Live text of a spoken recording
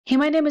Hey,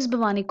 my name is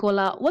Bhavani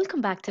Kola.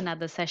 Welcome back to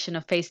another session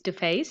of Face to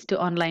Face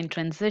to Online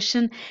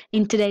Transition.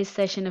 In today's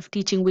session of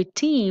Teaching with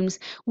Teams,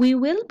 we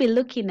will be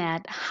looking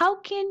at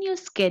how can you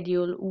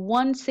schedule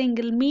one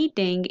single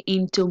meeting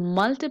into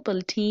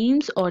multiple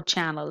teams or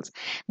channels.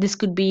 This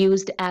could be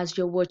used as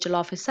your virtual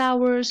office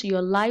hours,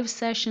 your live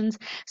sessions.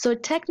 So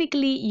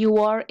technically, you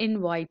are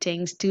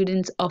inviting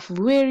students of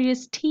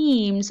various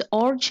teams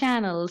or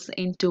channels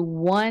into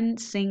one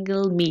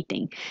single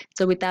meeting.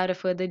 So without a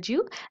further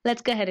ado,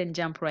 let's go ahead and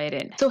jump right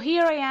in. So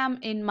here I am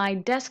in my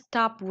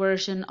desktop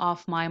version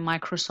of my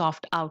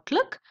Microsoft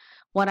Outlook.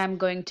 What I'm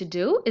going to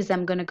do is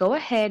I'm going to go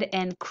ahead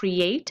and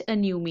create a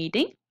new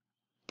meeting.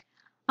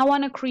 I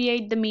want to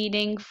create the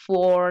meeting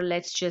for,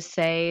 let's just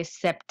say,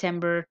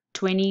 September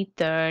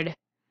 23rd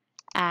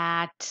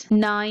at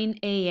 9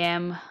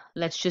 a.m.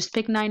 Let's just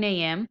pick 9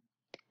 a.m.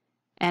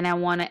 And I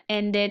want to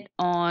end it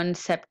on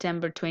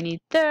September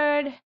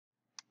 23rd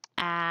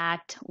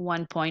at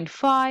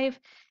 1.5.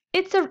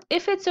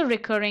 If it's a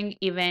recurring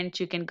event,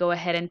 you can go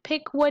ahead and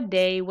pick what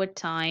day, what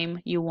time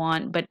you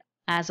want. But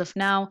as of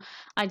now,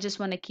 I just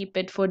want to keep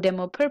it for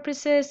demo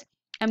purposes.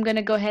 I'm going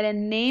to go ahead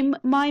and name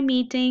my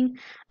meeting.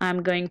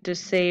 I'm going to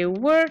say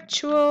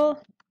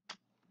virtual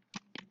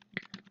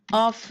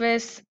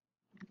office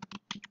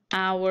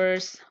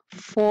hours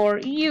for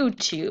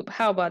YouTube.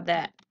 How about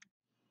that?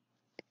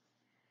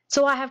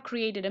 So I have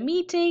created a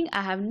meeting,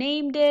 I have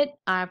named it,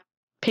 I've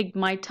picked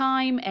my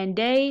time and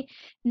day.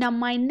 Now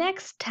my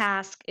next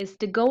task is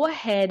to go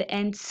ahead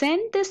and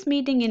send this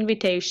meeting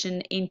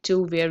invitation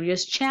into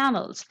various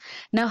channels.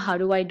 Now how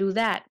do I do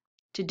that?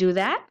 To do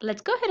that, let's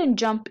go ahead and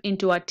jump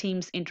into our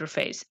Teams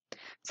interface.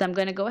 So I'm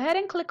going to go ahead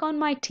and click on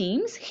my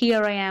Teams.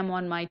 Here I am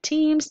on my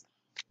Teams.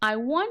 I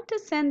want to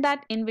send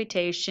that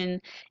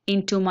invitation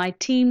into my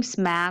Teams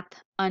Math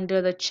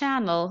under the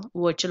channel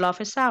Virtual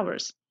Office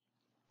Hours.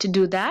 To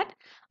do that,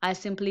 I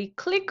simply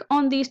click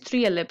on these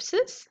three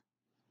ellipses.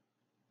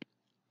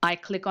 I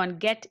click on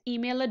Get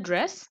Email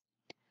Address.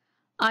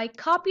 I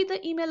copy the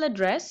email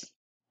address.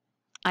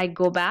 I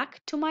go back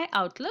to my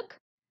Outlook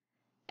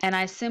and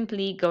I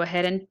simply go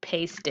ahead and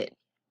paste it.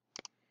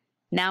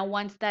 Now,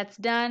 once that's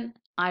done,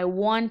 I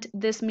want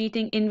this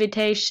meeting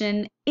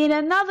invitation in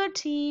another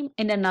team,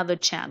 in another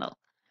channel.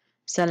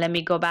 So let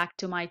me go back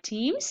to my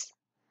Teams.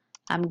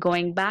 I'm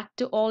going back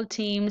to all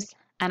teams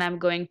and I'm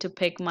going to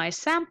pick my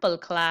sample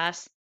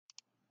class.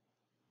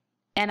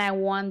 And I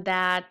want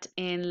that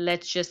in,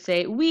 let's just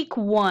say, week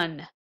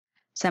 1.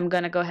 So I'm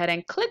going to go ahead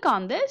and click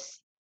on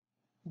this,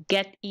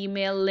 get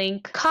email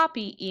link,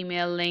 copy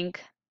email link,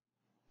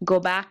 go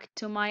back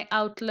to my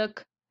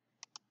Outlook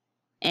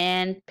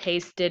and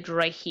paste it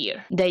right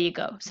here. There you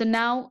go. So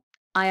now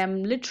I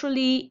am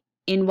literally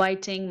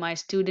inviting my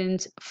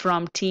students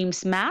from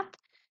Teams Math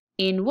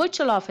in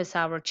Virtual Office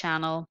Hour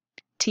channel,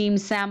 Team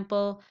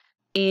Sample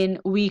in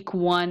week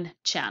 1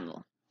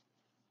 channel.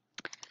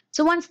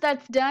 So once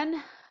that's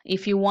done,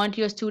 if you want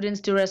your students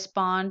to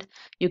respond,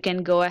 you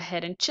can go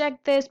ahead and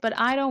check this, but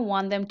I don't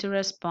want them to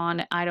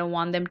respond. I don't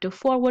want them to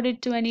forward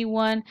it to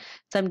anyone.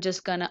 So I'm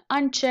just going to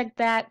uncheck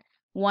that.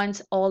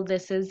 Once all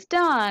this is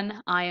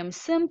done, I am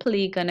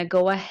simply going to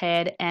go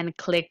ahead and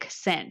click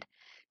send.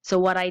 So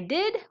what I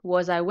did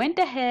was I went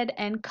ahead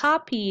and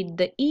copied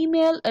the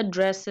email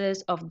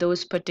addresses of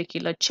those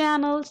particular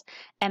channels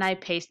and I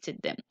pasted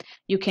them.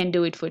 You can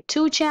do it for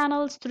 2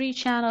 channels, 3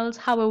 channels,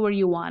 however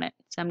you want it.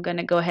 So I'm going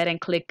to go ahead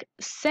and click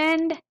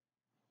send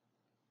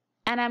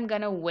and I'm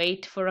going to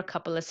wait for a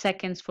couple of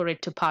seconds for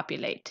it to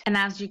populate. And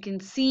as you can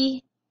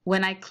see,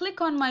 when I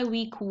click on my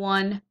week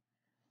 1,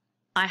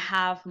 I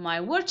have my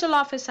virtual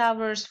office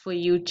hours for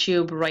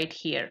YouTube right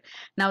here.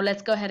 Now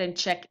let's go ahead and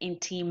check in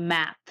Team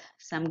Math.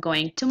 So I'm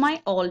going to my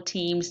all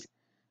teams,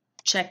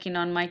 checking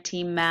on my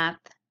Team Math,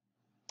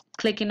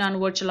 clicking on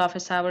virtual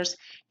office hours.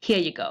 Here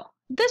you go.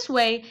 This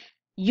way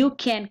you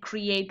can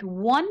create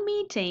one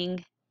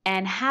meeting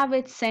and have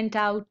it sent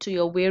out to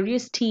your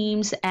various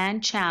teams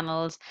and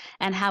channels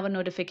and have a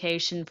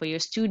notification for your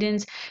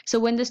students. So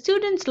when the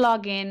students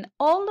log in,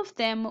 all of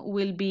them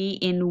will be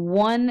in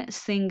one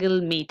single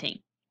meeting.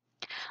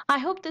 I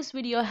hope this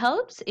video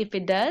helps. If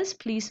it does,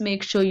 please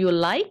make sure you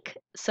like,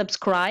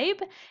 subscribe,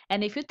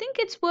 and if you think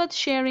it's worth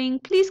sharing,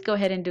 please go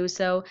ahead and do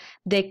so.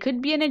 There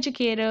could be an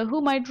educator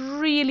who might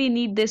really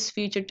need this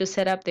feature to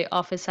set up their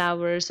office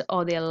hours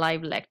or their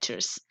live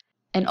lectures.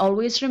 And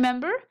always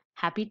remember,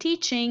 happy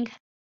teaching!